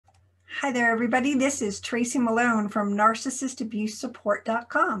Hi there, everybody. This is Tracy Malone from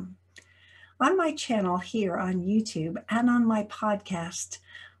NarcissistAbuseSupport.com. On my channel here on YouTube and on my podcast,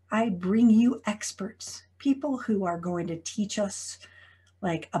 I bring you experts, people who are going to teach us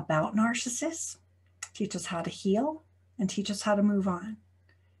about narcissists, teach us how to heal, and teach us how to move on.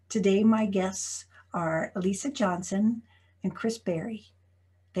 Today, my guests are Elisa Johnson and Chris Berry.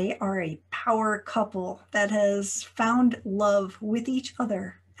 They are a power couple that has found love with each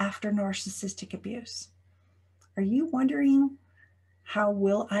other after narcissistic abuse. Are you wondering, how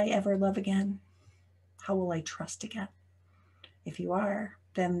will I ever love again? How will I trust again? If you are,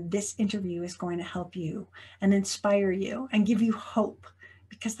 then this interview is going to help you and inspire you and give you hope,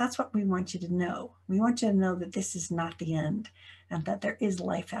 because that's what we want you to know. We want you to know that this is not the end and that there is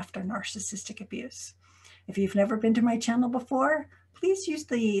life after narcissistic abuse. If you've never been to my channel before, please use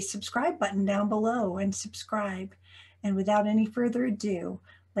the subscribe button down below and subscribe. And without any further ado,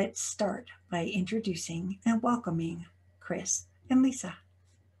 let's start by introducing and welcoming Chris and Lisa.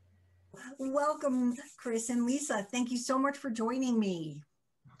 Welcome, Chris and Lisa. Thank you so much for joining me.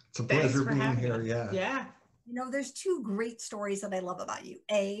 It's a pleasure being here. Yeah. You know, there's two great stories that I love about you.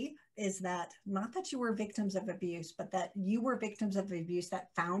 A is that not that you were victims of abuse, but that you were victims of abuse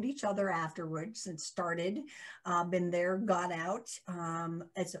that found each other afterwards and started, been there, got out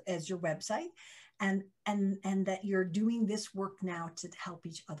as your website. And that you're doing this work now to help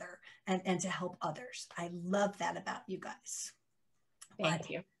each other and to help others. I love that about you guys.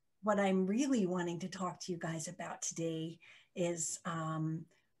 Thank you. What I'm really wanting to talk to you guys about today is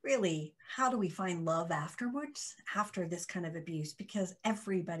really, how do we find love afterwards, after this kind of abuse? Because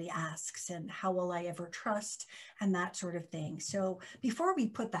everybody asks, and how will I ever trust, and that sort of thing. So before we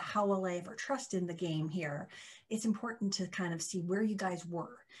put the how will I ever trust in the game here, it's important to kind of see where you guys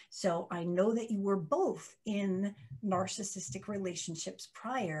were. So I know that you were both in narcissistic relationships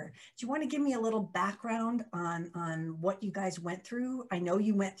prior. Do you want to give me a little background on what you guys went through? I know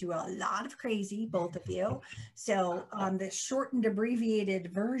you went through a lot of crazy, both of you. So on the shortened,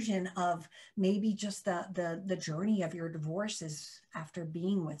 abbreviated version of maybe just the journey of your divorces after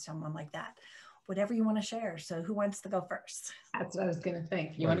being with someone like that, whatever you want to share. So who wants to go first? That's what I was going to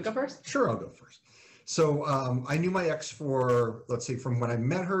think. You want to go first? Sure, I'll go first. So I knew my ex for, let's see, from when I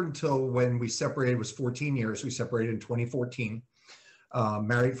met her until when we separated was 14 years. We separated in 2014.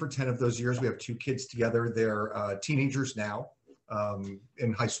 Married for 10 of those years. We have 2 kids together. They're teenagers now,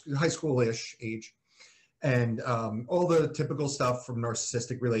 in high school-ish age. And all the typical stuff from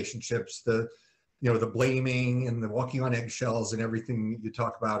narcissistic relationships, the blaming and the walking on eggshells and everything you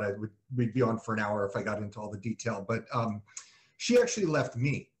talk about. We'd be on for an hour if I got into all the detail. But she actually left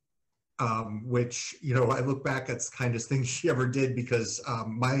me. Which, I look back at the kindest thing she ever did, because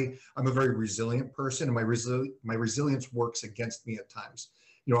I'm a very resilient person, and my resilience works against me at times.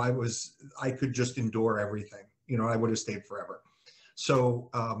 I could just endure everything. I would have stayed forever. So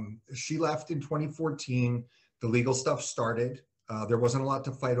she left in 2014. The legal stuff started. There wasn't a lot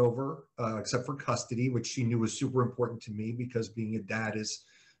to fight over, except for custody, which she knew was super important to me, because being a dad is,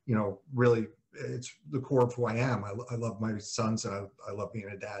 really, it's the core of who I am. I love my sons, and I love being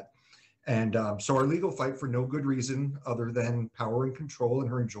a dad. And so our legal fight, for no good reason other than power and control and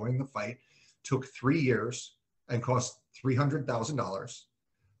her enjoying the fight, took 3 years and cost $300,000.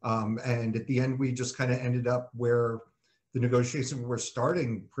 And at the end, we just kind of ended up where the negotiations were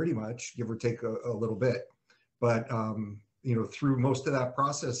starting, pretty much, give or take a little bit. But, through most of that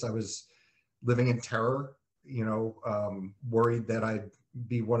process, I was living in terror, worried that I'd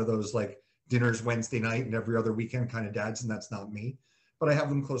be one of those dinners Wednesday night and every other weekend kind of dads, and that's not me. But I have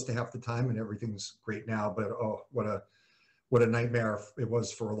them close to half the time, and everything's great now. But oh, what a nightmare it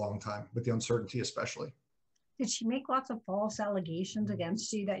was for a long time, with the uncertainty especially. Did she make lots of false allegations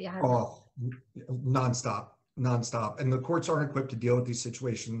against you that you had? Oh, nonstop. And the courts aren't equipped to deal with these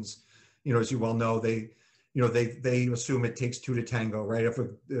situations. As you well know, they assume it takes 2 to tango, right? If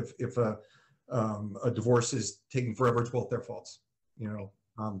a divorce is taking forever, it's both their faults.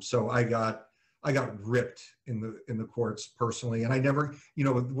 So I got ripped in the courts personally. And I never,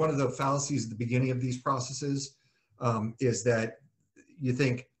 one of the fallacies at the beginning of these processes is that you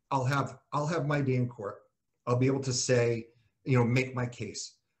think, I'll have my day in court. I'll be able to say, make my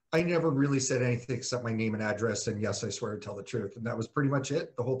case. I never really said anything except my name and address, and yes, I swear to tell the truth. And that was pretty much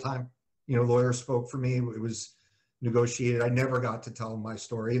it the whole time. Lawyers spoke for me. It was negotiated. I never got to tell my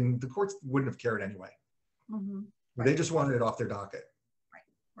story, and the courts wouldn't have cared anyway. Mm-hmm. Right. They just wanted it off their docket.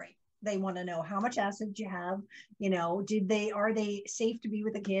 Right. They want to know how much assets you have. Are they safe to be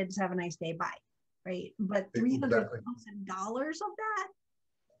with the kids? Have a nice day. Bye. Right. But $300,000 of that?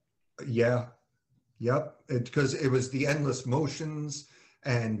 Yeah. Yep. Because it was the endless motions.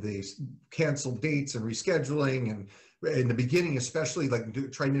 and they cancel dates and rescheduling. And in the beginning, especially like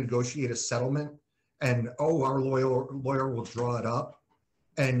trying to negotiate a settlement, and oh, our lawyer will draw it up,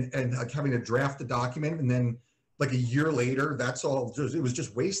 and like having to draft the document, and then like a year later, that's all just, it was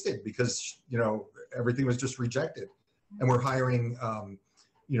just wasted because, you know, everything was just rejected. And we're hiring,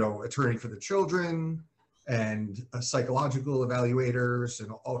 you know, attorney for the children and psychological evaluators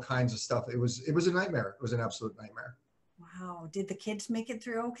and all kinds of stuff. It was a nightmare. It was an absolute nightmare. Wow. Did the kids make it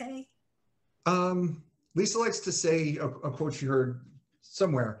through okay? Lisa likes to say a quote she heard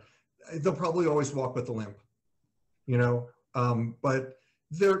somewhere, they'll probably always walk with a limp, you know, but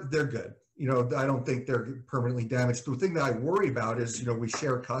they're good. You know, I don't think they're permanently damaged. The thing that I worry about is, you know, we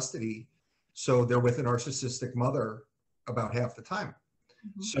share custody. So they're with a narcissistic mother about half the time.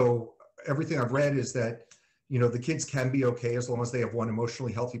 Mm-hmm. So everything I've read is that, you know, the kids can be okay as long as they have one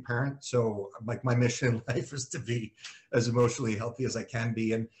emotionally healthy parent. So like my mission in life is to be as emotionally healthy as I can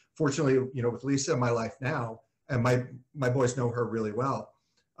be. And fortunately, you know, with Lisa in my life now, and my boys know her really well,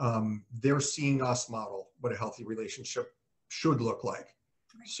 they're seeing us model what a healthy relationship should look like.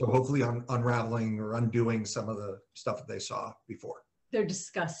 Right. So hopefully unraveling or undoing some of the stuff that they saw before. They're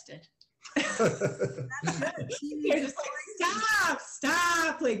disgusted. That's good. You're just like,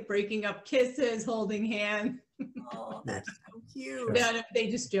 stop, like breaking up kisses, holding hands. Oh, that's so cute. No, they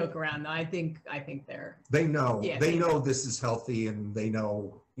just joke around though. I think they know, yeah, they know this is healthy, and they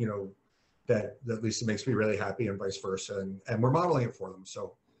know, you know, that Lisa makes me really happy and vice versa. And we're modeling it for them.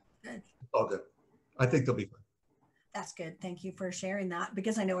 So good. It's all good. I think they'll be fine. That's good. Thank you for sharing that,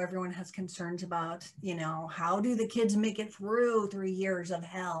 because I know everyone has concerns about, you know, how do the kids make it through 3 years of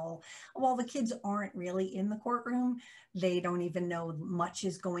hell? Well, the kids aren't really in the courtroom. They don't even know much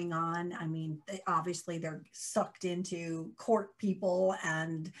is going on. I mean, obviously they're sucked into court people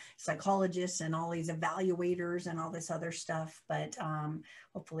and psychologists and all these evaluators and all this other stuff. But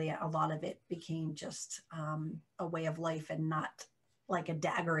hopefully a lot of it became just a way of life and not like a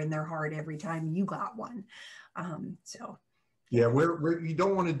dagger in their heart every time you got one. So yeah, you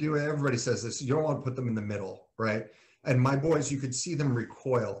don't want to do it. Everybody says this. You don't want to put them in the middle, right? And my boys, you could see them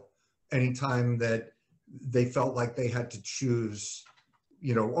recoil anytime that they felt like they had to choose,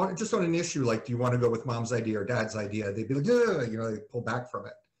 you know, just on an issue like, do you want to go with mom's idea or dad's idea? They'd be like, yeah, you know, they pull back from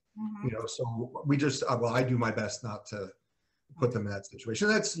it. Mm-hmm. You know, so we just, well, I do my best not to put them in that situation.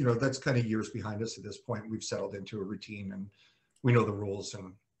 That's, you know, that's kind of years behind us at this point. We've settled into a routine and we know the rules.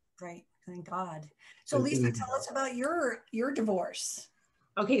 And right. Thank God. So Lisa, tell us about your divorce.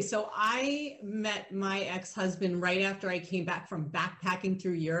 Okay, so I met my ex-husband right after I came back from backpacking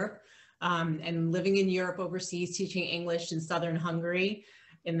through Europe and living in Europe overseas, teaching English in southern Hungary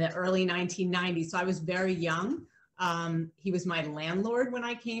in the early 1990s. So I was very young. He was my landlord when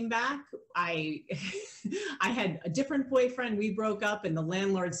I came back. I had a different boyfriend. We broke up and the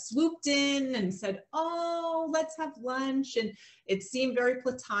landlord swooped in and said, oh, let's have lunch. And it seemed very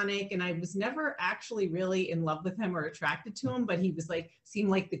platonic. And I was never actually really in love with him or attracted to him, but he was like, seemed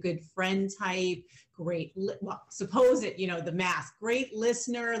like the good friend type, great, well, suppose it, you know, the mask, great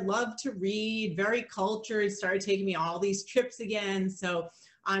listener, loved to read, very cultured, started taking me all these trips again. So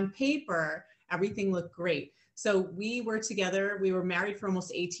on paper, everything looked great. So we were together, we were married for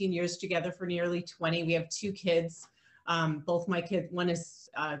almost 18 years, together for nearly 20. We have 2 kids. Both my kids, one is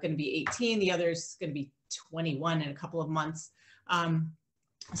going to be 18, the other is going to be 21 in a couple of months.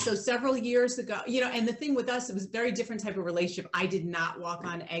 So several years ago, you know, and the thing with us, it was a very different type of relationship. I did not walk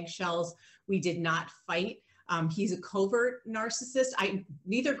on eggshells. We did not fight. He's a covert narcissist.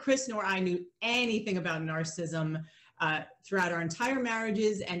 Neither Chris nor I knew anything about narcissism throughout our entire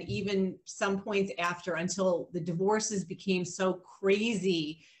marriages, and even some points after, until the divorces became so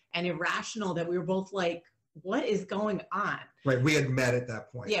crazy and irrational that we were both like, what is going on? Right, we had met at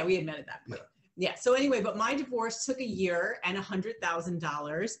that point. Yeah, we had met at that point. Yeah, so anyway, but my divorce took a year and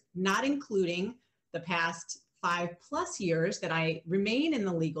 $100,000, not including the past 5+ years that I remain in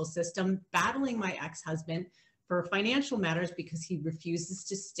the legal system battling my ex-husband for financial matters because he refuses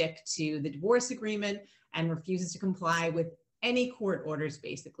to stick to the divorce agreement and refuses to comply with any court orders,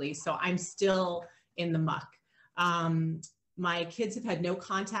 basically. So I'm still in the muck. My kids have had no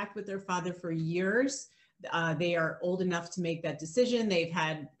contact with their father for years. They are old enough to make that decision. They've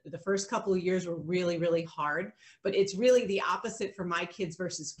had, the first couple of years were really, really hard, but it's really the opposite for my kids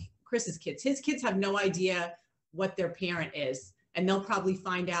versus Chris's kids. His kids have no idea what their parent is, and they'll probably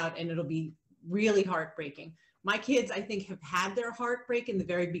find out and it'll be really heartbreaking. My kids, I think, have had their heartbreak in the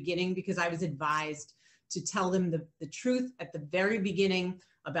very beginning because I was advised to tell them the truth at the very beginning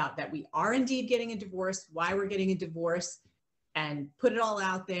about that we are indeed getting a divorce, why we're getting a divorce, and put it all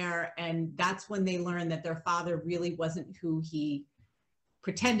out there. And that's when they learned that their father really wasn't who he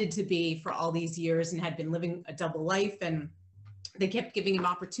pretended to be for all these years and had been living a double life. And they kept giving him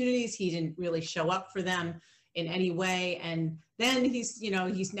opportunities. He didn't really show up for them in any way. And then he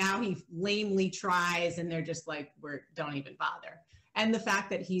lamely tries, and they're just like, don't even bother. And the fact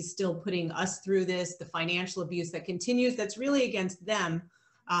that he's still putting us through this, the financial abuse that continues, that's really against them.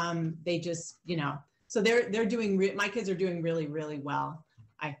 They just, so they're doing, my kids are doing really, really well,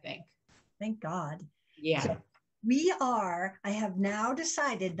 I think. Thank God. Yeah. So I have now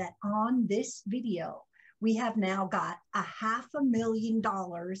decided that on this video, we have now got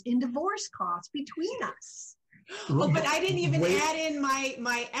 $500,000 in divorce costs between us. Oh, but I didn't even add in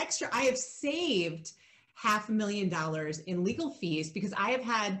my extra. I have saved $500,000 in legal fees because I have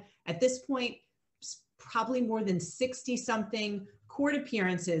had, at this point, probably more than 60 something court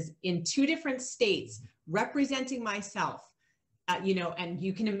appearances in 2 different states representing myself. And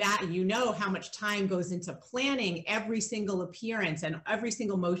you can imagine, how much time goes into planning every single appearance and every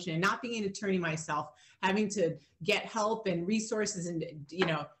single motion, and not being an attorney myself, having to get help and resources, and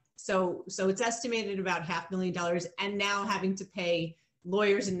so it's estimated about $500,000, and now having to pay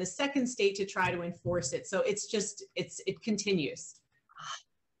lawyers in the 2nd state to try to enforce it. So it continues.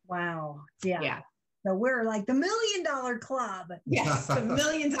 Wow. Yeah. Yeah. So we're like the $1 million club. Yes, the $1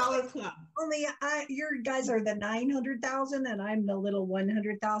 million club. Only your guys are the 900,000 and I'm the little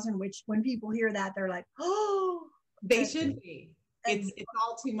 100,000, which when people hear that, they're like, oh. They should be. It's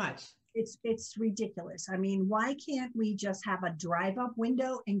all too much. It's ridiculous. I mean, why can't we just have a drive-up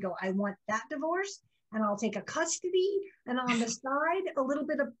window and go, I want that divorce, and I'll take a custody, and on the side, a little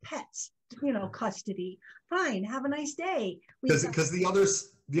bit of pets, custody. Fine, have a nice day. Because the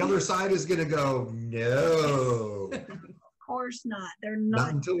other side is going to go, no. Of course not. They're not.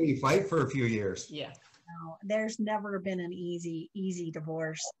 Not until we fight for a few years. Yeah. No, there's never been an easy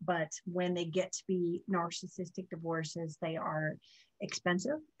divorce, but when they get to be narcissistic divorces, they are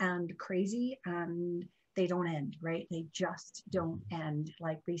expensive and crazy, and they don't end, right? They just don't end,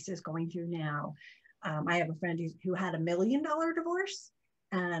 like Lisa's going through now. I have a friend who had $1 million divorce,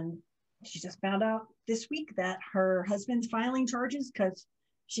 and she just found out this week that her husband's filing charges because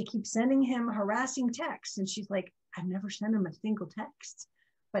she keeps sending him harassing texts, and she's like, I've never sent him a single text.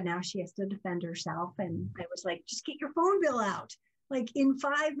 But now she has to defend herself. And I was like, just get your phone bill out. Like in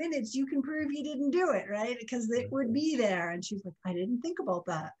 5 minutes, you can prove you didn't do it, right? Because it would be there. And she's like, I didn't think about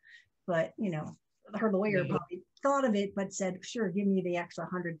that. But, her lawyer probably thought of it, but said, sure, give me the extra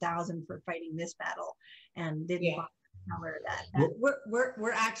 100,000 for fighting this battle. And didn't tell her that.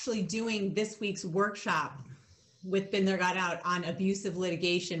 We're actually doing this week's workshop with Been There Got Out on abusive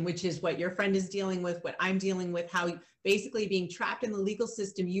litigation, which is what your friend is dealing with, what I'm dealing with, how basically being trapped in the legal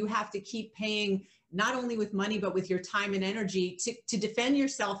system, you have to keep paying not only with money, but with your time and energy to defend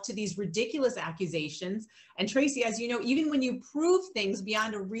yourself to these ridiculous accusations. And Tracy, as you know, even when you prove things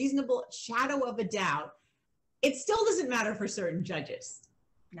beyond a reasonable shadow of a doubt, it still doesn't matter for certain judges.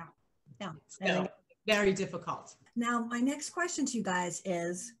 No. So, very difficult. Now, my next question to you guys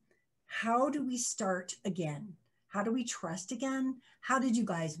is, how do we start again? How do we trust again? How did you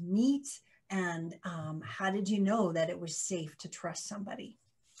guys meet? And how did you know that it was safe to trust somebody?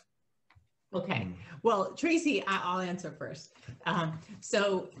 Okay, well, Tracy, I'll answer first.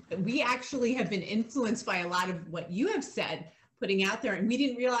 So we actually have been influenced by a lot of what you have said, putting out there, and we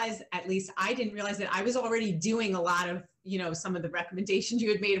didn't realize, at least I didn't realize, that I was already doing a lot of, some of the recommendations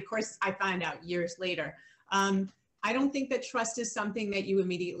you had made. Of course, I found out years later. I don't think that trust is something that you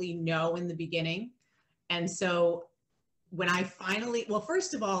immediately know in the beginning. And so when I finally, well,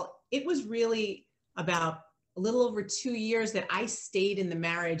 first of all, it was really about a little over 2 years that I stayed in the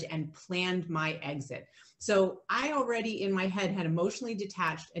marriage and planned my exit. So I already in my head had emotionally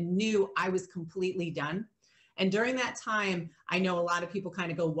detached and knew I was completely done. And during that time, I know a lot of people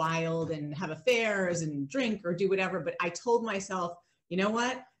kind of go wild and have affairs and drink or do whatever, but I told myself, you know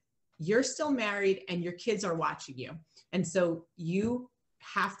what? You're still married and your kids are watching you. And so you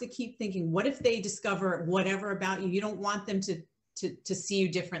have to keep thinking, what if they discover whatever about you? You don't want them to see you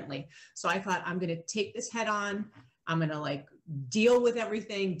differently. So I thought, I'm going to take this head on. I'm going to deal with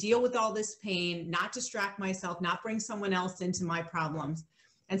everything, deal with all this pain, not distract myself, not bring someone else into my problems.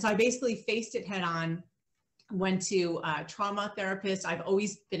 And so I basically faced it head on, went to a trauma therapist. I've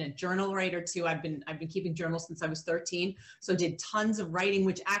always been a journal writer too. I've been keeping journals since I was 13. So did tons of writing,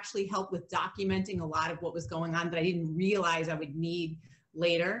 which actually helped with documenting a lot of what was going on that I didn't realize I would need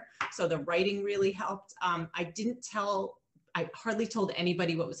later. So the writing really helped. I hardly told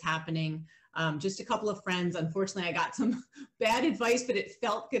anybody what was happening. Just a couple of friends. Unfortunately, I got some bad advice, but it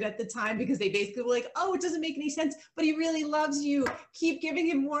felt good at the time because they basically were like, oh, it doesn't make any sense, but he really loves you. Keep giving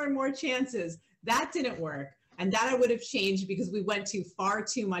him more and more chances. That didn't work. And that I would have changed because we went to far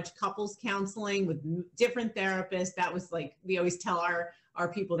too much couples counseling with different therapists. That was like, we always tell our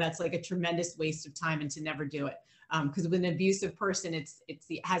people that's like a tremendous waste of time and to never do it. Because with an abusive person, it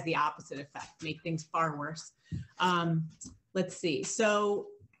has the opposite effect, make things far worse. Let's see. So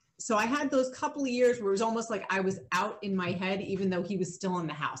I had those couple of years where it was almost like I was out in my head, even though he was still in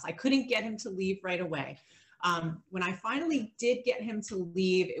the house. I couldn't get him to leave right away. When I finally did get him to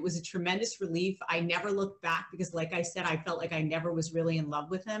leave, it was a tremendous relief. I never looked back because, like I said, I felt like I never was really in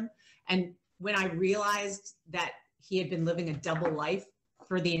love with him. And when I realized that he had been living a double life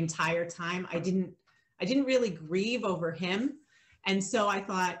for the entire time, I didn't really grieve over him. And so I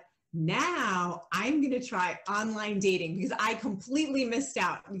thought, now I'm going to try online dating because I completely missed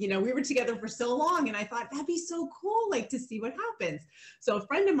out. You know, we were together for so long and I thought that'd be so cool, like to see what happens. So a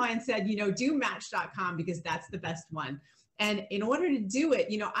friend of mine said, you know, do Match.com because that's the best one. And in order to do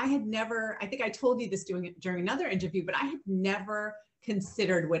it, you know, I had never, I think I told you this during another interview, but I had never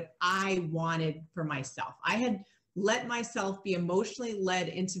considered what I wanted for myself. I had let myself be emotionally led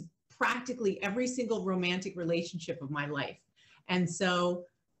into practically every single romantic relationship of my life. And so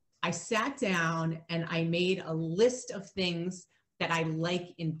I sat down and I made a list of things that I like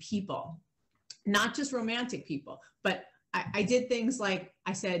in people, not just romantic people, but I did things like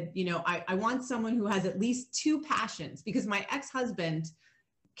I said, you know, I want someone who has at least 2 passions, because my ex-husband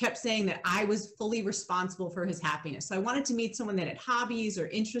kept saying that I was fully responsible for his happiness. So I wanted to meet someone that had hobbies or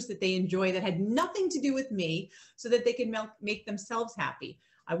interests that they enjoy that had nothing to do with me so that they could make themselves happy.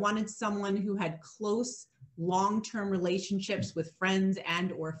 I wanted someone who had close long-term relationships with friends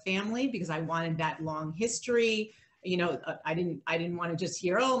and or family because I wanted that long history. You know, I didn't want to just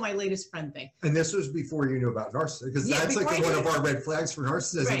hear, oh, my latest friend thing. And this was before you knew about narcissism, because that's like one of our red flags for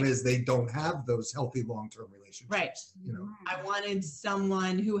narcissism is they don't have those healthy long-term relationships. Right. You know, I wanted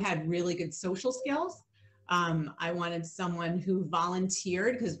someone who had really good social skills. I wanted someone who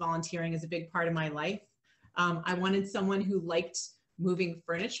volunteered because volunteering is a big part of my life. I wanted someone who liked moving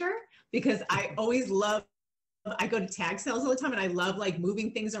furniture because I always loved, I go to tag sales all the time and I love like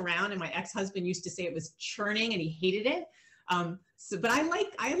moving things around, and my ex-husband used to say it was churning and he hated it. But I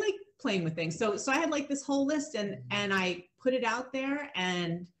like playing with things. So I had like this whole list and I put it out there,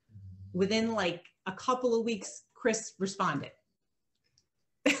 and within like a couple of weeks, Chris responded.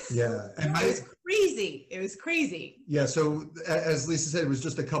 Yeah. And it was crazy. It was crazy. Yeah. So as Lisa said, it was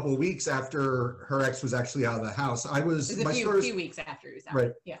just a couple of weeks after her ex was actually out of the house. It was a few weeks after he was out.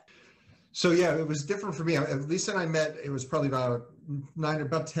 Right. Yeah. So yeah, it was different for me. Lisa and I met, it was probably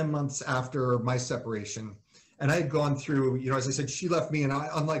about 10 months after my separation. And I had gone through, you know, as I said, she left me, and I,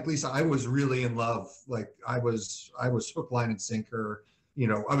 unlike Lisa, I was really in love. Like I was hook, line, and sinker. You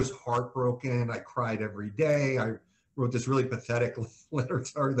know, I was heartbroken. I cried every day. I wrote this really pathetic letter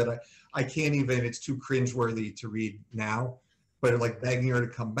to her that I can't even, it's too cringeworthy to read now, but like begging her to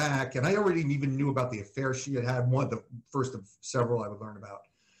come back. And I already even knew about the affair she had had, one, the first of several I would learn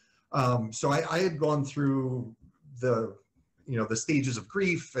about. So I had gone through the stages of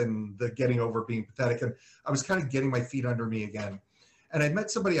grief and the getting over being pathetic. And I was kind of getting my feet under me again. And I met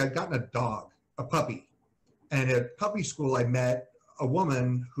somebody, I'd gotten a dog, a puppy. And at puppy school, I met a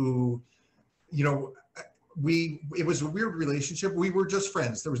woman who, you know, it was a weird relationship. We were just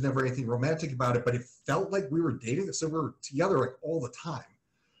friends. There was never anything romantic about it, but it felt like we were dating. So we were together like all the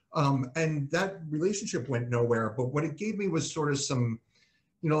time. And that relationship went nowhere. But what it gave me was sort of some,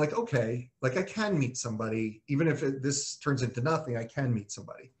 you know, like, okay, like I can meet somebody, even if this turns into nothing, I can meet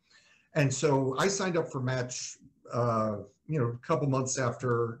somebody. And so I signed up for Match, you know, a couple months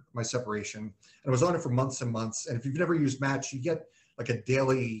after my separation, and I was on it for months and months. And if you've never used Match, you get like a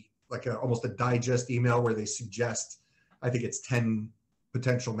daily, like almost a digest email where they suggest, I think it's 10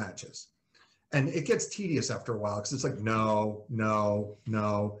 potential matches. And it gets tedious after a while because it's like, no.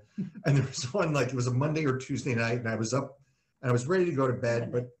 And there was one, like it was a Monday or Tuesday night, and I was up and I was ready to go to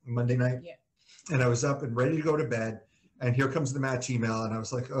bed, but Monday night, yeah. And I was up and ready to go to bed, and here comes the Match email, and I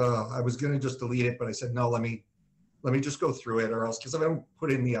was like, oh, I was gonna just delete it, but I said, no, let me just go through it, or else, because if I don't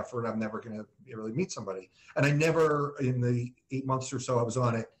put in the effort, I'm never gonna really meet somebody. And I never, in the 8 months or so I was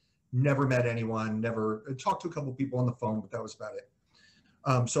on it, never met anyone, never talked to a couple people on the phone, but that was about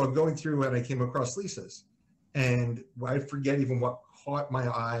it. So I'm going through and I came across Lisa's, and I forget even what caught my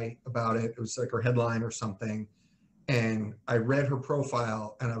eye about it. It was like her headline or something. And I read her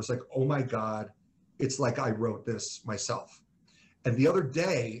profile and I was like, oh my God, it's like I wrote this myself. And the other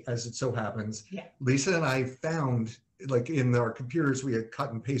day, as it so happens, yeah, Lisa and I found, like in our computers, we had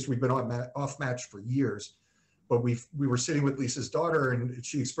cut and paste. We've been off Match for years, but we were sitting with Lisa's daughter, and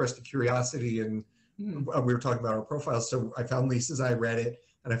she expressed a curiosity, and we were talking about our profiles. So I found Lisa's, I read it,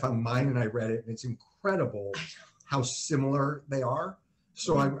 and I found mine and I read it, and it's incredible how similar they are.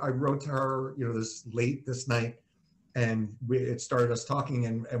 So I wrote to her, this night, and it started us talking,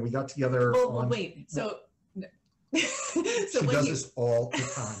 and we got together. Well, wait. So she does this all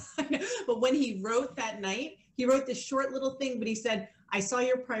the time. But when he wrote that night, he wrote this short little thing, but he said, "I saw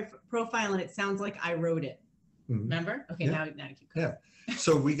your profile and it sounds like I wrote it." Mm-hmm. Remember? Okay, yeah. Now keep going. Yeah.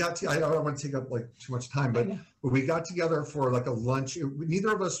 So we got to, I don't want to take up like too much time, but we got together for like a lunch.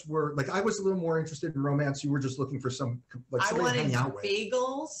 Neither of us were, like, I was a little more interested in romance. You were just looking for some, like, somebody to hang out with.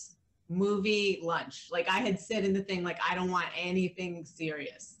 Bagels, movie, lunch. Like, I had said in the thing, like, I don't want anything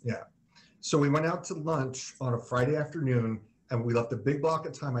serious. Yeah. So we went out to lunch on a Friday afternoon, and we left a big block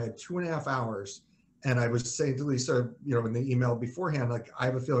of time. I had 2.5 hours, and I was saying to Lisa, in the email beforehand, like, I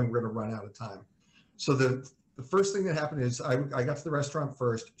have a feeling we're going to run out of time. So the first thing that happened is I got to the restaurant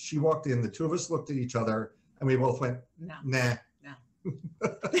first. She walked in. The two of us looked at each other, and we both went, nah.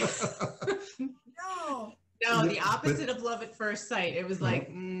 No, the opposite of love at first sight. It was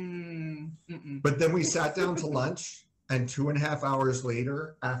like, But then we sat down to lunch, and 2.5 hours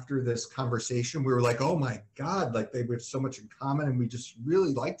later, after this conversation, we were like, oh my God, like, they have so much in common, and we just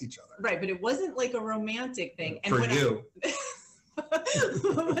really liked each other. Right, but it wasn't like a romantic thing. And for you.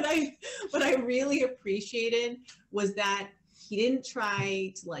 What I really appreciated was that he didn't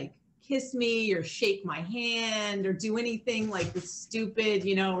try to, like, kiss me or shake my hand or do anything like the stupid,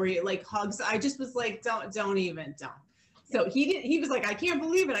 where you like hugs. I just was like, don't. So he was like, I can't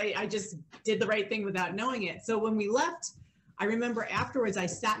believe it. I just did the right thing without knowing it. So when we left, I remember afterwards I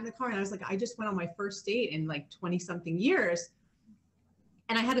sat in the car and I was like, I just went on my first date in like 20 something years.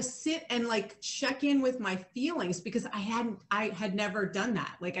 And I had to sit and like check in with my feelings because I had never done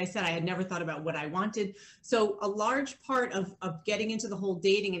that. Like I said, I had never thought about what I wanted. So a large part of getting into the whole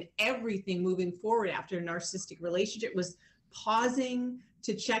dating and everything moving forward after a narcissistic relationship was pausing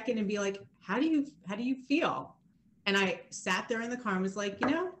to check in and be like, how do you feel? And I sat there in the car and was like,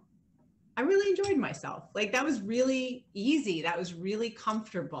 I really enjoyed myself. Like, that was really easy. That was really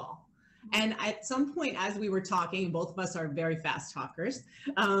comfortable. And at some point, as we were talking, both of us are very fast talkers.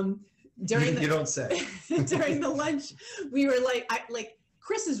 During you don't say. During the lunch, we were like,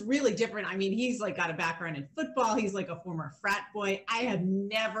 Chris is really different. I mean, he's like got a background in football. He's like a former frat boy. I have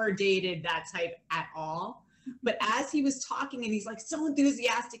never dated that type at all. But as he was talking and he's like so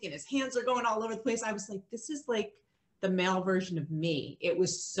enthusiastic and his hands are going all over the place, I was like, this is like the male version of me. It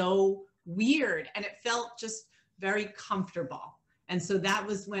was so weird and it felt just very comfortable. And so that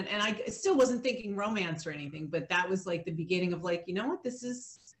was when, and I still wasn't thinking romance or anything, but that was like the beginning of like, you know what,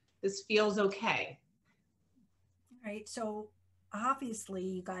 this feels okay. All right. So obviously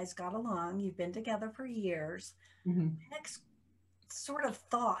you guys got along, you've been together for years. Mm-hmm. Next sort of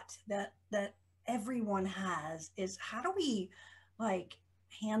thought that everyone has is, how do we like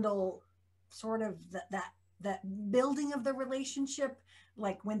handle sort of that building of the relationship?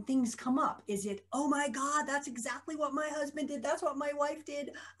 Like when things come up, is it, oh my God, that's exactly what my husband did. That's what my wife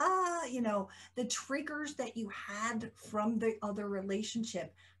did. The triggers that you had from the other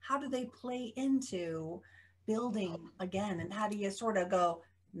relationship, how do they play into building again? And how do you sort of go,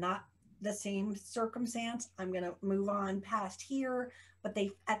 not the same circumstance, I'm going to move on past here. But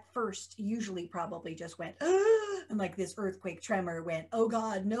they at first usually probably just went, and like this earthquake tremor went, oh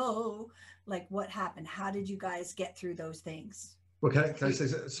God, no. Like what happened? How did you guys get through those things? Well, can I say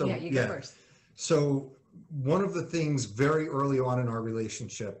so? Yeah, you go first. So one of the things very early on in our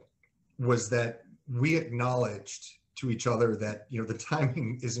relationship was that we acknowledged to each other that, the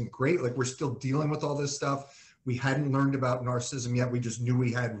timing isn't great. Like, we're still dealing with all this stuff. We hadn't learned about narcissism yet. We just knew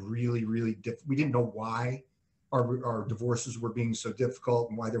we had really, really, we didn't know why our divorces were being so difficult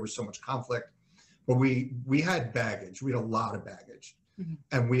and why there was so much conflict. But we had baggage. We had a lot of baggage. Mm-hmm.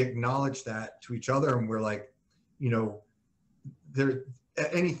 And we acknowledged that to each other. And we're like,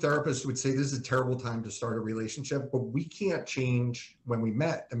 any therapist would say this is a terrible time to start a relationship, but we can't change when we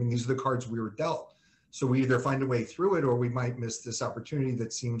met. I mean, these are the cards we were dealt. So we either find a way through it or we might miss this opportunity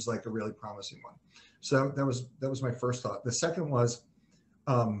that seems like a really promising one. So that was my first thought. The second was,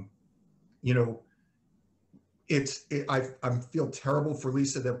 I feel terrible for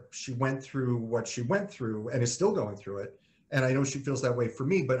Lisa that she went through what she went through and is still going through it. And I know she feels that way for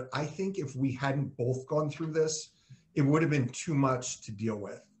me, but I think if we hadn't both gone through this, it would have been too much to deal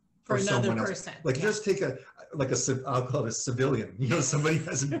with for another person. Like, just take I'll call it a civilian, somebody who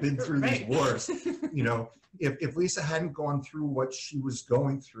hasn't been through these wars. If Lisa hadn't gone through what she was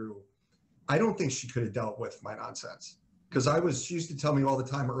going through, I don't think she could have dealt with my nonsense. Because she used to tell me all the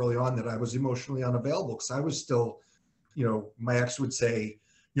time early on that I was emotionally unavailable because I was still, my ex would say,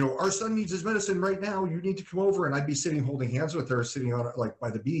 our son needs his medicine right now. You need to come over. And I'd be sitting holding hands with her, sitting on like by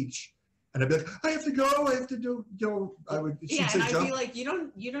the beach. And I'd be like, I have to go. I have to do, I would, yeah, and I'd be like, you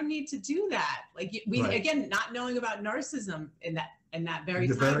don't need to do that. Like we, Right. again, not knowing about narcissism in that very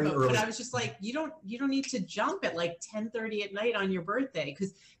The time, very but early. I was just like, you don't need to jump at like 10:30 at night on your birthday,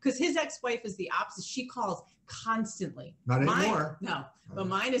 because his ex-wife is the opposite. She calls constantly. Not anymore. No, but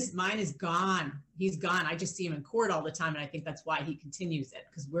mine is gone. He's gone. I just see him in court all the time, and I think that's why he continues it,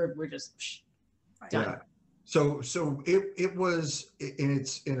 because we're just done. Yeah. So it was, in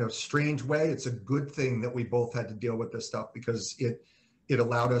a strange way, it's a good thing that we both had to deal with this stuff, because it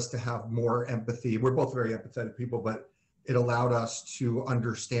allowed us to have more empathy. We're both very empathetic people, but it allowed us to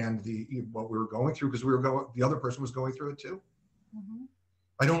understand what we were going through, because the other person was going through it too. Mhm.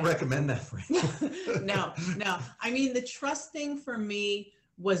 I don't recommend that for you. No. I mean, the trust thing for me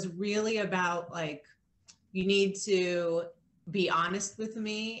was really about like, you need to be honest with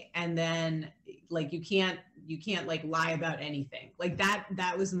me, and then like you can't like lie about anything. Like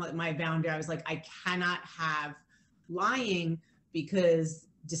that was my boundary. I was like, I cannot have lying, because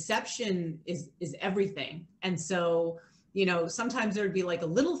deception is everything. And so, you know, sometimes there would be like a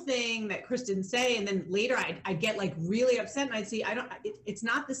little thing that Chris didn't say, and then later I'd get like really upset, and I'd say, it's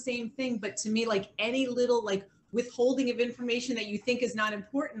not the same thing. But to me, like any little like withholding of information that you think is not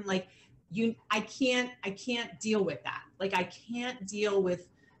important, like I can't deal with that. Like I can't deal with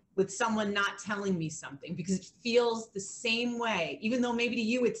someone not telling me something, because it feels the same way, even though maybe to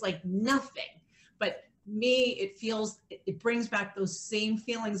you it's like nothing, but me, it brings back those same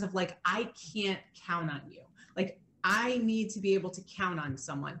feelings of like, I can't count on you. Like I need to be able to count on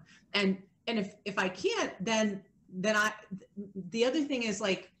someone. And if I can't, then the other thing is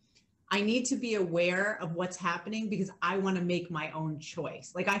like, I need to be aware of what's happening, because I want to make my own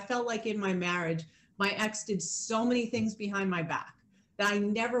choice. Like I felt like in my marriage, my ex did so many things behind my back that I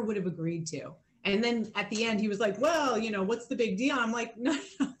never would have agreed to. And then at the end, he was like, well, you know, what's the big deal? I'm like, no,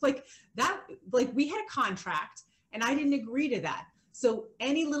 like that, like we had a contract and I didn't agree to that. So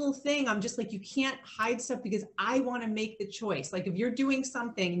any little thing, I'm just like, you can't hide stuff, because I want to make the choice. Like if you're doing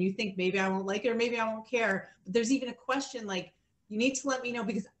something and you think maybe I won't like it or maybe I won't care, but there's even a question like, you need to let me know,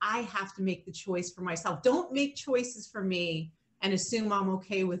 because I have to make the choice for myself. Don't make choices for me and assume I'm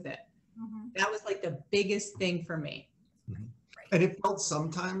okay with it. Mhm. That was like the biggest thing for me. And it felt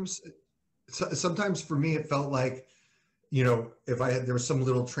sometimes for me, it felt like, you know, if there was some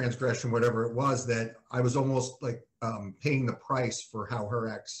little transgression, whatever it was, that I was almost like paying the price for how her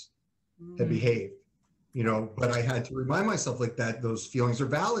ex had behaved, you know, but I had to remind myself like that those feelings are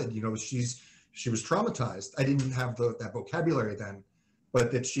valid. You know, she was traumatized. I didn't have that vocabulary then,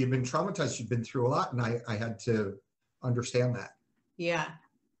 but that she had been traumatized. She'd been through a lot, and I had to understand that. Yeah.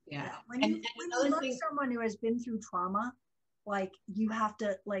 When you love someone who has been through trauma, like you have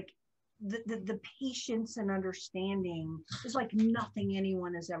to like the patience and understanding is like nothing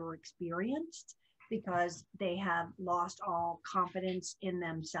anyone has ever experienced, because they have lost all confidence in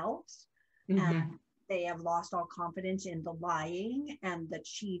themselves. Mm-hmm. And they have lost all confidence in the lying and the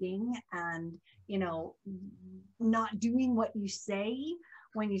cheating and, you know, not doing what you say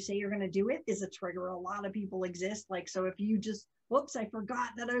when you say you're going to do it is a trigger. A lot of people exist. Like, so if you just, whoops, I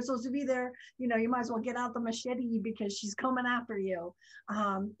forgot that I was supposed to be there, you know, you might as well get out the machete because she's coming after you.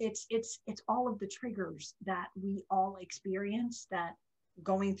 It's all of the triggers that we all experience, that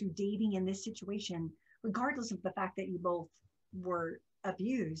going through dating in this situation, regardless of the fact that you both were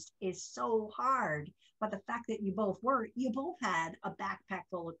abused, is so hard. But the fact that you both had a backpack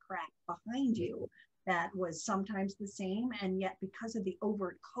full of crap behind you that was sometimes the same, and yet because of the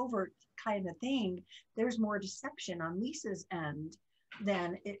covert kind of thing, there's more deception on Lisa's end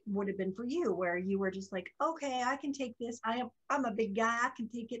than it would have been for you, where you were just like, okay, I can take this. I'm a big guy. I can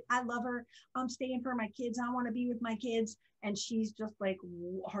take it. I love her. I'm staying for my kids. I want to be with my kids. And she's just like,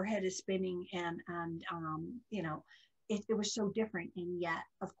 her head is spinning, and you know, it was so different, and yet,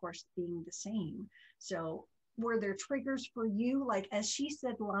 of course, being the same. So were there triggers for you? Like, as she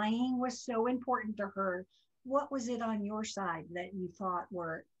said, lying was so important to her. What was it on your side that you thought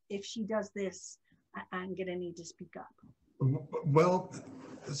were, if she does this, I'm going to need to speak up? Well,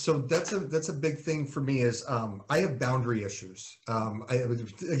 so that's a big thing for me is I have boundary issues.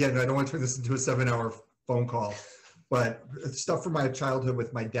 Again, I don't want to turn this into a 7-hour phone call, but stuff from my childhood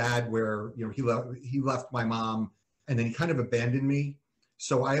with my dad, where, you know, he left my mom and then he kind of abandoned me.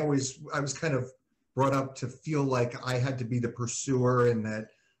 So I was kind of brought up to feel like I had to be the pursuer, and that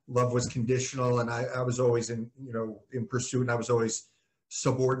love was conditional. And I was always in pursuit, and I was always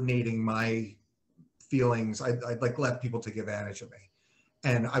subordinating my feelings. I'd like let people take advantage of me.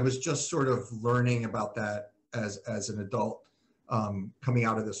 And I was just sort of learning about that as an adult, coming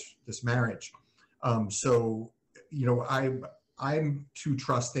out of this marriage. So, you know, I'm too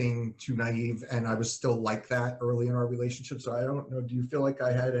trusting, too naive, and I was still like that early in our relationship. So I don't know. Do you feel like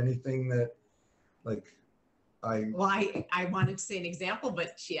I had anything that, like, Well, I wanted to say an example,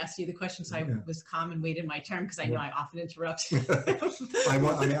 but she asked you the question, so I was calm and waited my turn because I know I often interrupt.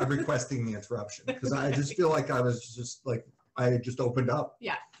 I'm requesting the interruption because I just feel like I was just like, I just opened up.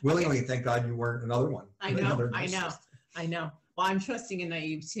 Yeah. Willingly. Okay. Thank God you weren't another one. I know. Well, I'm trusting and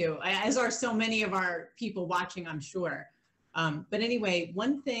naive too, as are so many of our people watching, I'm sure. But anyway,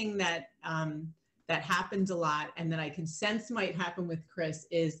 one thing that that happens a lot and that I can sense might happen with Chris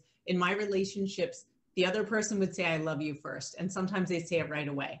is in my relationships, the other person would say, I love you first. And sometimes they say it right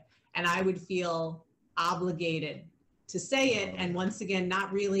away. And I would feel obligated to say it. And once again,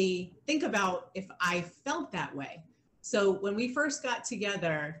 not really think about if I felt that way. So when we first got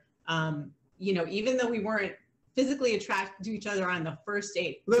together, you know, even though we weren't physically attracted to each other on the first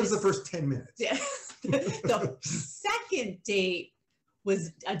date. That was the first 10 minutes. The second date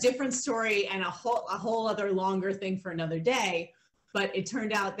was a different story and a whole other longer thing for another day. But it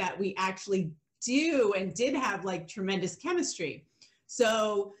turned out that we actually did have like tremendous chemistry.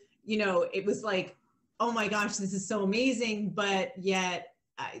 So, you know, it was like, oh my gosh, this is so amazing. But yet,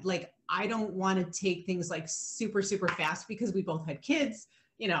 like, I don't want to take things like super, super fast because we both had kids.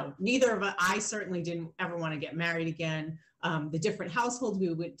 You know, neither of us, I certainly didn't ever want to get married again. The different households, we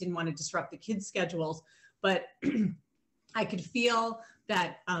didn't want to disrupt the kids' schedules. But I could feel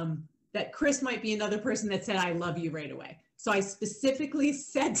that that Chris might be another person that said, I love you right away. So I specifically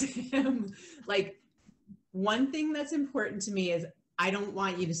said to him, like, one thing that's important to me is I don't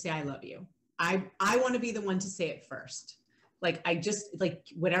want you to say I love you. I want to be the one to say it first. Like, I just, like,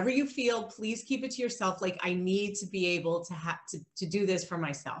 whatever you feel, please keep it to yourself. Like, I need to be able to have to do this for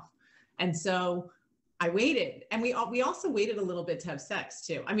myself. And so I waited, and we also waited a little bit to have sex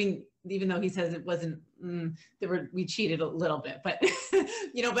too. I mean, even though he says it wasn't, we cheated a little bit, but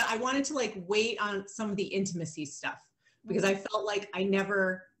you know, but I wanted to like wait on some of the intimacy stuff because I felt like I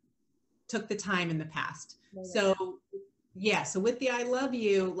never took the time in the past. So yeah, so with the I love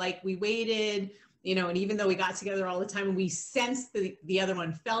you, like we waited, you know, and even though we got together all the time and we sensed the other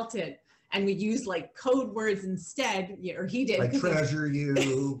one felt it, and we used like code words instead, or he did. I treasure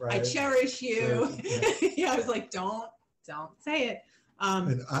you. Right? I cherish you. Yeah, I was like, don't say it.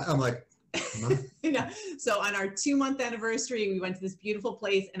 And I'm like, you know, so on our 2-month anniversary, we went to this beautiful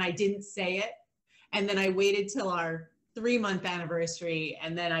place and I didn't say it. And then I waited till our 3-month anniversary.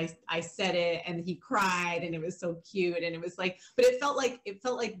 And then I said it and he cried and it was so cute. And it was like, but it felt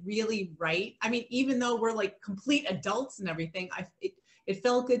like really right. I mean, even though we're like complete adults and everything, it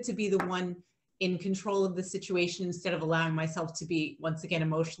felt good to be the one in control of the situation instead of allowing myself to be, once again,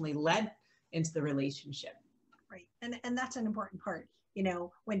 emotionally led into the relationship. Right. And that's an important part. You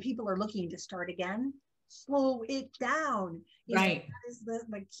know, when people are looking to start again, slow it down. Right. That is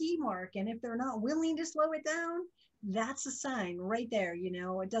the key mark. And if they're not willing to slow it down, that's a sign right there. You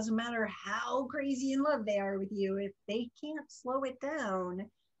know, it doesn't matter how crazy in love they are with you. If they can't slow it down,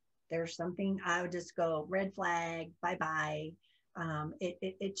 there's something. I would just go red flag, bye-bye.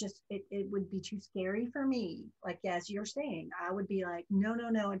 It would be too scary for me. Like, as you're saying, I would be like, no.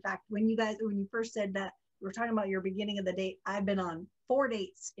 In fact, when you first said that, we were talking about your beginning of the date, I've been on 4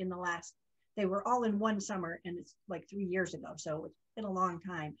 dates in the last, they were all in one summer, and it's like 3 years ago. So it's been a long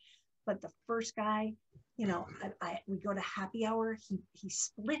time. But the first guy, you know, we go to happy hour. He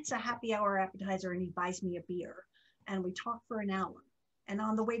splits a happy hour appetizer and he buys me a beer, and we talk for an hour. And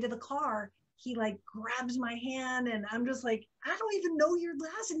on the way to the car, he like grabs my hand, and I'm just like, I don't even know your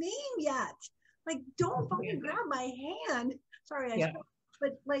last name yet. Like, don't fucking grab my hand. Sorry,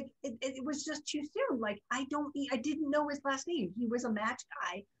 but like it was just too soon. Like, I didn't know his last name. He was a match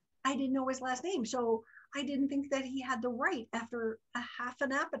guy. I didn't know his last name, so I didn't think that he had the right after a half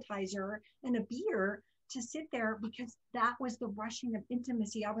an appetizer and a beer to sit there, because that was the rushing of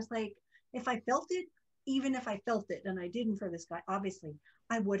intimacy. I was like, if I felt it, even if I felt it, and I didn't for this guy, obviously,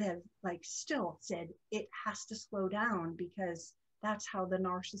 I would have like still said it has to slow down, because that's how the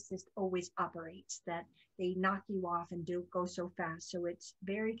narcissist always operates, that they knock you off and don't go so fast. So it's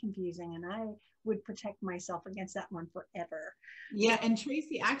very confusing, and I would protect myself against that one forever. Yeah. And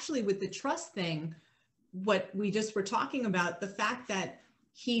Tracy, actually with the trust thing, what we just were talking about, the fact that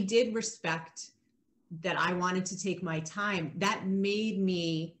he did respect that I wanted to take my time, that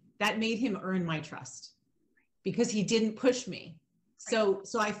made him earn my trust, because he didn't push me. So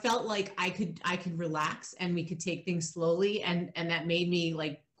I felt like I could relax and we could take things slowly, and that made me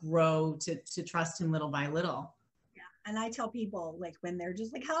like grow to trust him little by little. Yeah. And I tell people, like, when they're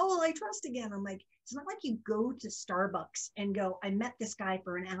just like, how will I trust again? I'm like, it's not like you go to Starbucks and go, I met this guy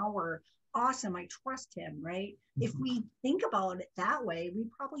for an hour awesome, I trust him, right? If we think about it that way, we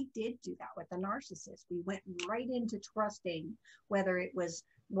probably did do that with the narcissist. We went right into trusting, whether it was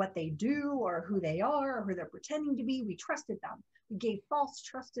what they do or who they are or who they're pretending to be. We trusted them. We gave false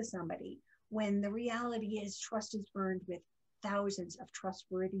trust to somebody, when the reality is trust is earned with thousands of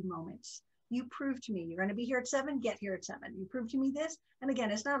trustworthy moments. You prove to me you're going to be here at 7, get here at 7. You prove to me this. And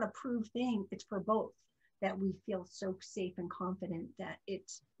again, it's not a prove thing, it's for both, that we feel so safe and confident that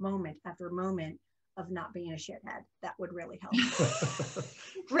it's moment after moment of not being a shithead. That would really help.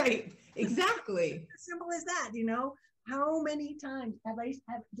 Right, exactly. As simple as that, how many times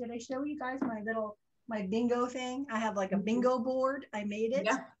did I show you guys my bingo thing? I have like a bingo board. I made it.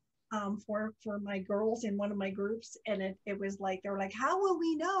 Yeah. For my girls in one of my groups, and it was like, they were like, how will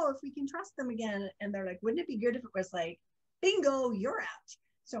we know if we can trust them again? And they're like, wouldn't it be good if it was like, bingo, you're out?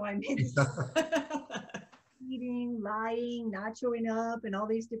 So I made cheating, lying, not showing up, and all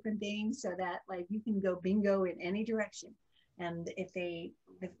these different things, so that like you can go bingo in any direction. And if they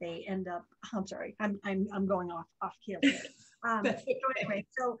end up, I'm sorry, I'm going off keel here. Anyway,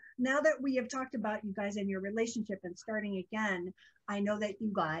 so now that we have talked about you guys and your relationship and starting again, I know that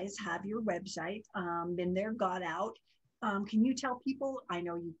you guys have your website, Been There, Got Out. Can you tell people, I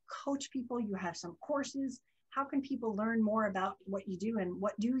know you coach people, you have some courses. How can people learn more about what you do, and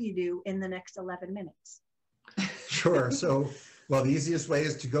what do you do in the next 11 minutes? Sure. So, well, the easiest way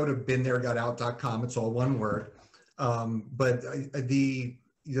is to go to beentheregotout.com. It's all one word. But the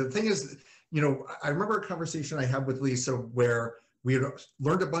thing is, I remember a conversation I had with Lisa where we had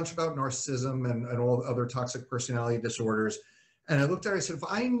learned a bunch about narcissism and all the other toxic personality disorders. And I looked at her, I said, if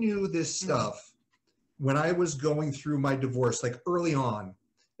I knew this stuff when I was going through my divorce, like early on,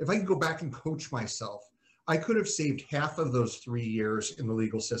 if I could go back and coach myself, I could have saved half of those 3 years in the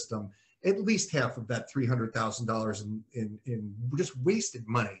legal system, at least half of that $300,000 in just wasted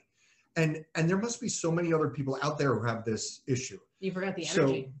money. And there must be so many other people out there who have this issue. You forgot the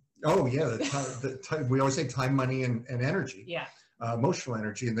energy. Oh yeah, the time, we always say time, money, and energy. Yeah. Emotional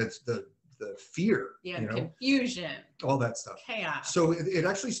energy, and that's the fear. Yeah, confusion. All that stuff. Chaos. So it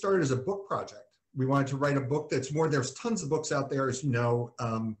actually started as a book project. We wanted to write a book that's more. There's tons of books out there, as you know,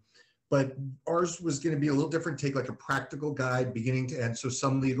 but ours was going to be a little different. Take like a practical guide, beginning to end. So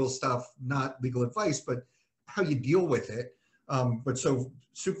some legal stuff, not legal advice, but how you deal with it. But so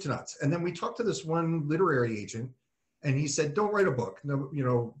soup to nuts. And then we talked to this one literary agent, and he said, don't write a book. No,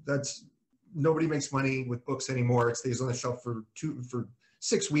 nobody makes money with books anymore. It stays on the shelf for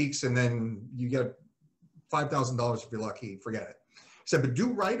 6 weeks, and then you get $5,000 if you're lucky. Forget it. He said, but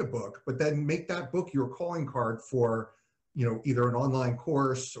do write a book, but then make that book your calling card for, either an online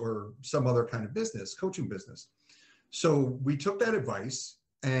course or some other kind of business, coaching business. So we took that advice,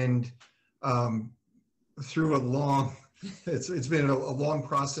 and through a long, it's been a long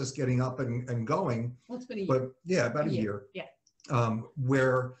process getting up and going. Well, it's been a year. But yeah, about a year. Yeah.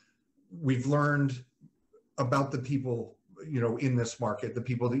 Where we've learned about the people, in this market, the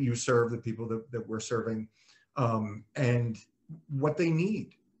people that you serve, the people that we're serving, and what they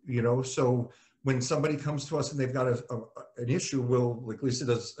need, so when somebody comes to us and they've got an issue, like Lisa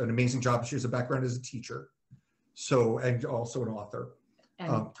does an amazing job. She has a background as a teacher, and also an author.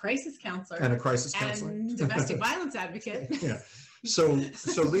 And crisis counselor. And a crisis counselor. And domestic violence advocate. Yeah. So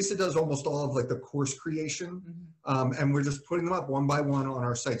Lisa does almost all of like the course creation, and we're just putting them up one by one on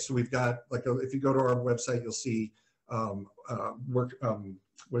our site. So we've got if you go to our website, you'll see what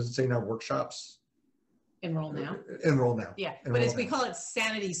does it say now? Workshops. Enroll now. Enroll now. Yeah, Enroll but we call it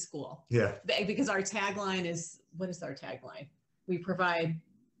Sanity School. Yeah. Because our tagline is, what is our tagline? We provide,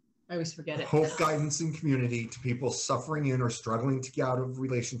 I always forget it. Hope, guidance, and community to people suffering in or struggling to get out of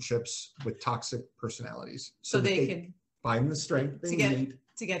relationships with toxic personalities. So they can find the strength they need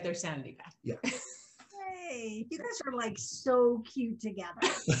to get their sanity back. Yeah. Hey, you guys are like so cute together.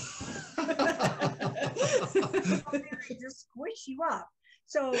 They just squish you up.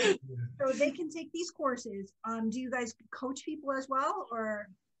 So they can take these courses. Do you guys coach people as well, or?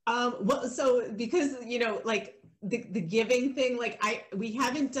 Well, so because like the giving thing, we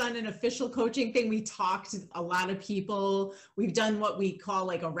haven't done an official coaching thing. We talked to a lot of people. We've done what we call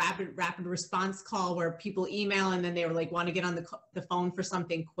like a rapid response call, where people email and then they were like want to get on the phone for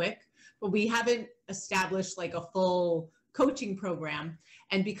something quick. But we haven't established like a full coaching program.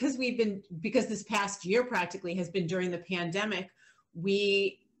 And because this past year practically has been during the pandemic,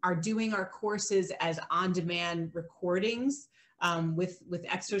 we are doing our courses as on-demand recordings. with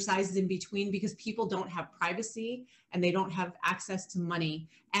exercises in between, because people don't have privacy and they don't have access to money,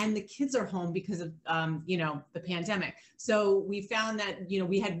 and the kids are home because of the pandemic. So we found that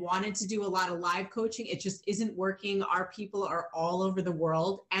we had wanted to do a lot of live coaching. It just isn't working. Our people are all over the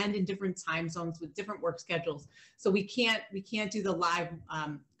world and in different time zones with different work schedules, so we can't do the live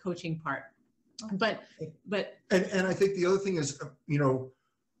coaching part. But and I think the other thing is,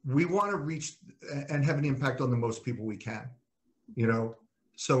 we want to reach and have an impact on the most people we can.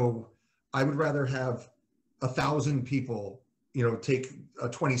 So I would rather have 1,000 people, take a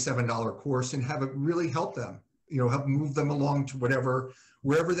 $27 course and have it really help them, help move them along to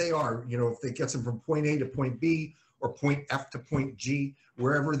wherever they are, if it gets them from point A to point B or point F to point G,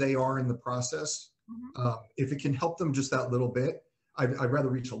 wherever they are in the process. If it can help them just that little bit, I'd rather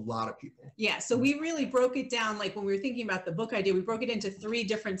reach a lot of people. Yeah, so we really broke it down. Like when we were thinking about the book idea, we broke it into 3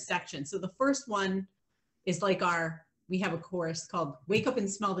 different sections. So the first one is like we have a course called Wake Up and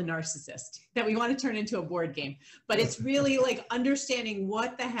Smell the Narcissist that we want to turn into a board game. But it's really like understanding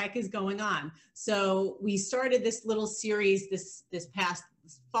what the heck is going on. So we started this little series this past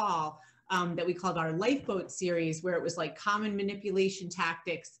fall that we called our Lifeboat series, where it was like common manipulation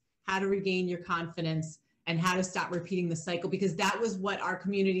tactics, how to regain your confidence, and how to stop repeating the cycle, because that was what our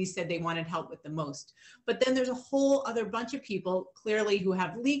community said they wanted help with the most. But then there's a whole other bunch of people clearly who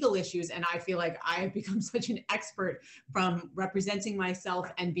have legal issues, and I feel like I have become such an expert from representing myself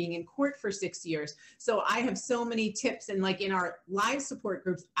and being in court for 6 years. So I have so many tips, and like in our live support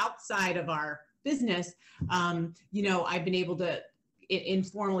groups outside of our business, I've been able to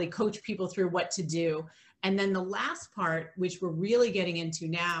informally coach people through what to do. And then the last part, which we're really getting into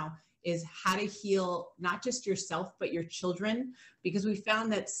now, is how to heal not just yourself, but your children. Because we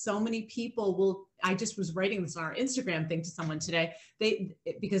found that so many people I just was writing this on our Instagram thing to someone today,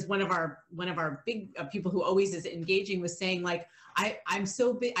 because one of our big people who always is engaging was saying like, I'm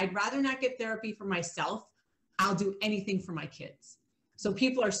so big, I'd rather not get therapy for myself. I'll do anything for my kids. So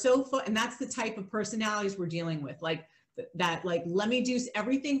people are so and that's the type of personalities we're dealing with. Like that, like, let me do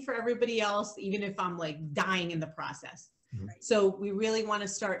everything for everybody else, even if I'm like dying in the process. So we really want to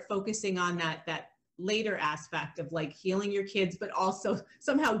start focusing on that later aspect of like healing your kids, but also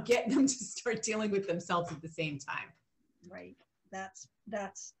somehow get them to start dealing with themselves at the same time. Right. That's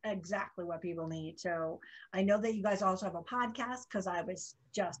exactly what people need. So I know that you guys also have a podcast, because I was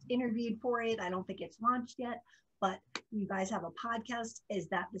just interviewed for it. I don't think it's launched yet, but you guys have a podcast. Is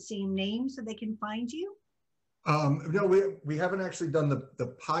that the same name so they can find you? No, we haven't actually done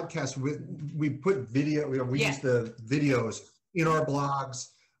the podcast. We put video, we use the videos in our blogs.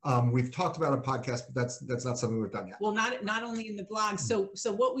 We've talked about a podcast, but that's not something we've done yet. Well, not only in the blog. So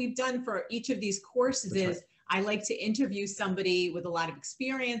what we've done for each of these courses is I like to interview somebody with a lot of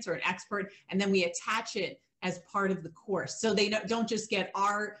experience or an expert, and then we attach it as part of the course. So they don't just get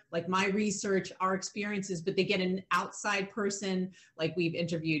my research, our experiences, but they get an outside person. Like we've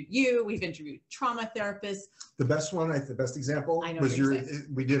interviewed we've interviewed trauma therapists. The best example was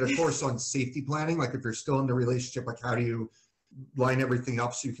we did a course on safety planning. Like if you're still in the relationship, like how do you line everything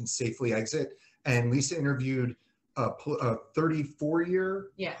up so you can safely exit? And Lisa interviewed a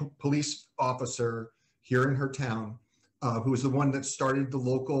 34-year police officer here in her town, who was the one that started the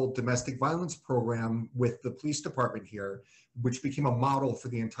local domestic violence program with the police department here, which became a model for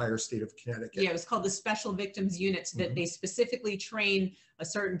the entire state of Connecticut. Yeah, it was called the Special Victims Unit, so that they specifically train a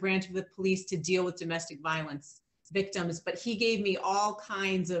certain branch of the police to deal with domestic violence victims. But he gave me all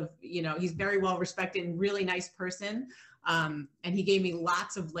kinds of, he's very well respected and really nice person. And he gave me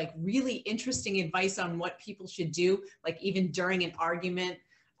lots of like really interesting advice on what people should do, like even during an argument.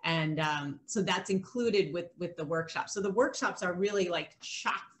 And so that's included with the workshop. So the workshops are really like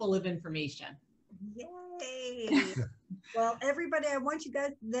chock full of information. Yay! Well, everybody, I want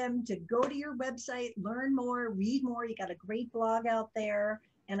them to go to your website, learn more, read more. You got a great blog out there.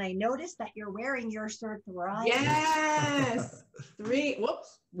 And I noticed that you're wearing your Sir Thrive. Yes! 3.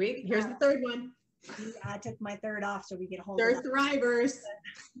 Whoops. Wait, here's the 3rd one. I took my 3rd off so we could hold Sir Thrivers.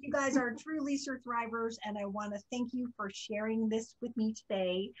 You guys are truly Sir Thrivers, and I want to thank you for sharing this with me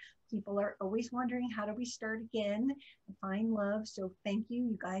today. People are always wondering, how do we start again and find love? So thank you.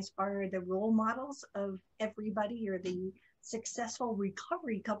 You guys are the role models of everybody. You're the successful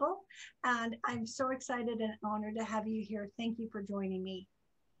recovery couple, and I'm so excited and honored to have you here. Thank you for joining me.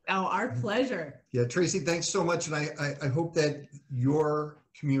 Oh, our pleasure. Yeah, Tracy, thanks so much. And I hope that your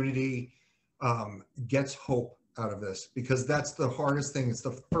community gets hope out of this, because that's the hardest thing. It's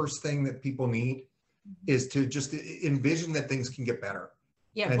the first thing that people need, is to just envision that things can get better.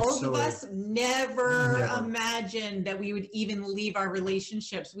 Yeah, and both of us never imagined that we would even leave our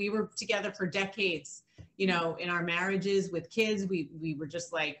relationships. We were together for decades, you know, in our marriages with kids, we were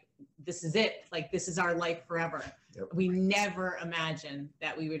just like, this is it. Like, this is our life forever. Yep. We never imagined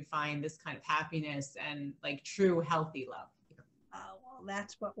that we would find this kind of happiness and like true healthy love. Well,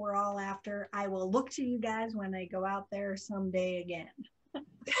 that's what we're all after. I will look to you guys when I go out there someday again.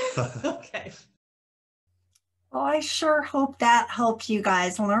 Okay. Well, I sure hope that helped you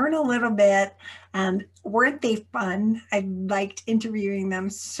guys learn a little bit. And weren't they fun? I liked interviewing them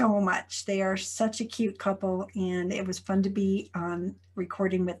so much. They are such a cute couple, and it was fun to be on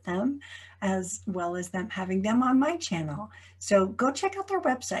recording with them, as well as them having them on my channel. So go check out their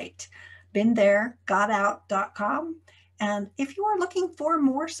website, beenthere.gotout.com. And if you are looking for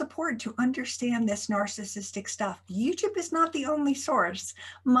more support to understand this narcissistic stuff, YouTube is not the only source.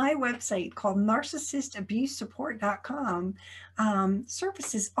 My website called narcissistabusesupport.com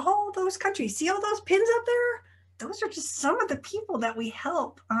services all those countries. See all those pins up there? Those are just some of the people that we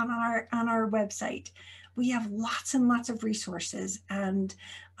help on our website. We have lots and lots of resources, and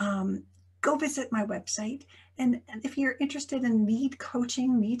go visit my website. And if you're interested and need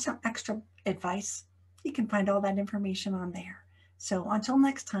coaching, need some extra advice, you can find all that information on there. So until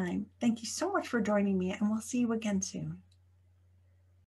next time, thank you so much for joining me, and we'll see you again soon.